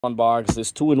Unbox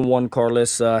this 2-in-1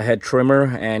 cordless head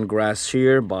trimmer and grass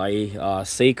shear by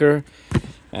Saker,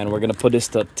 and we're gonna put this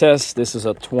to test. This is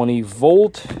a 20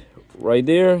 volt right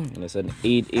there, and it's an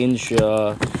 8-inch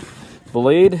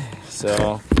blade,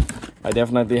 so I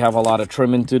definitely have a lot of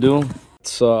trimming to do.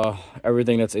 It's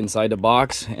everything that's inside the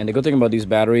box. And the good thing about this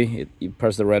battery, you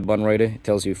press the red button right there, it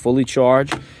tells you fully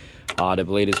charged. The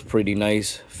blade is pretty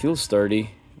nice, feels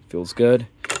sturdy, feels good.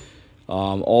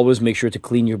 Always make sure to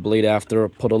clean your blade after.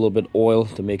 Put a little bit oil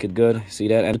to make it good. See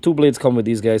that? And the two blades come with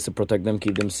these guys to protect them,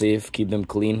 keep them safe, keep them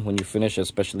clean when you finish,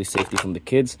 especially safety from the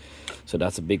kids. So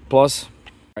that's a big plus. All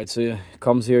right, so it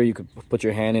comes here. You could put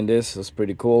your hand in this. That's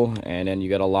pretty cool. And then you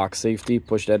got a lock safety.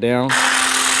 Push that down.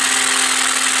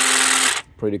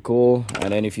 Pretty cool.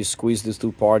 And then if you squeeze this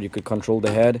two part, you could control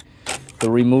the head.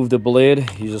 To remove the blade,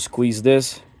 you just squeeze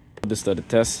this. Put this to the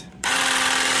test.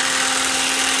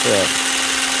 Yeah.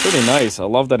 Pretty nice. I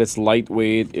love that it's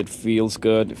lightweight. It feels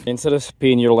good. Instead of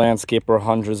paying your landscaper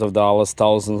hundreds of dollars,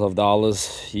 thousands of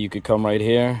dollars, you could come right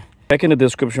here. Check in the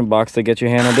description box to get your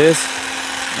hand on this.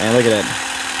 And look at that.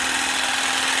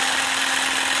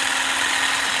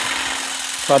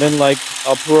 Cutting like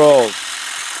a pro.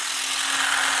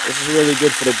 This is really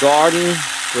good for the garden,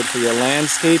 good for your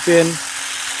landscaping,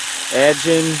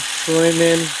 edging,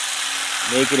 trimming,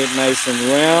 making it nice and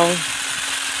round.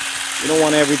 You don't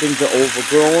want everything to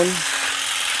overgrown.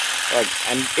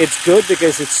 And it's good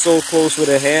because it's so close with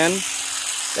the hand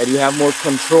that you have more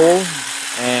control,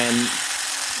 and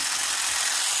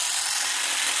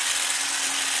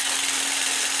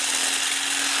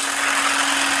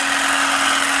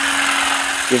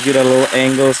gives you that little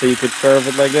angle so you could curve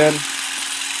it like that.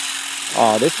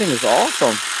 Oh, this thing is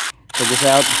awesome. Check this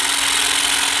out.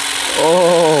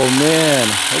 Oh man,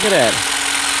 look at that.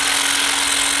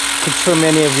 You can trim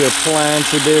any of your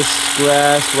plants with this,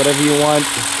 grass, whatever you want.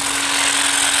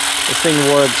 This thing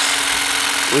works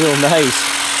real nice.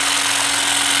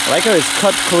 I like how it's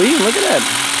cut clean. Look at that.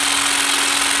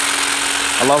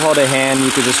 I love how the hand,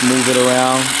 you could just move it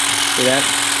around. See that?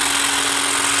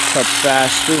 Cut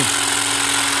fast too.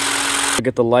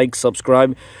 Forget to like,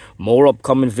 subscribe. More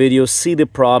upcoming videos. See the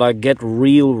product, get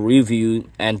real review,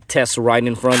 and test right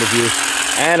in front of you.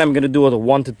 And I'm gonna do a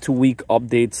 1 to 2 week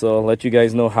update, so I'll let you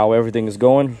guys know how everything is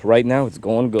going. Right now it's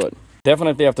going good.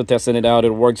 Definitely after testing it out,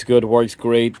 it works good, works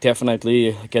great.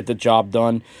 Definitely get the job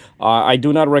done. I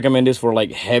do not recommend this for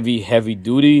like heavy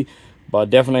duty,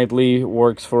 but definitely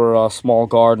works for a small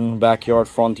garden, backyard,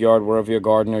 front yard, wherever your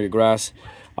garden or your grass.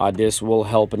 This will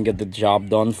help and get the job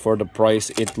done for the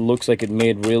price. It looks like it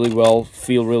made really well,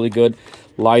 feel really good,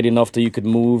 light enough that you could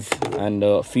move,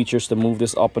 and features to move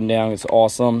this up and down. It's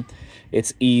awesome.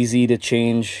 It's easy to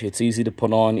change, it's easy to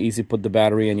put on, easy to put the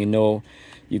battery, and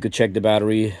you could check the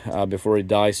battery before it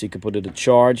dies, so you could put it to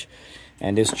charge.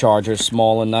 And this charger is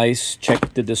small and nice.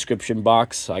 Check the description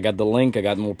box. I got the link, I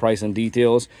got more price and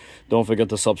details. Don't forget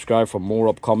to subscribe for more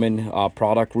upcoming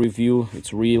product review.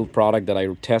 It's real product that I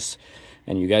test,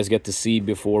 and you guys get to see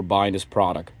before buying this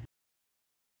product.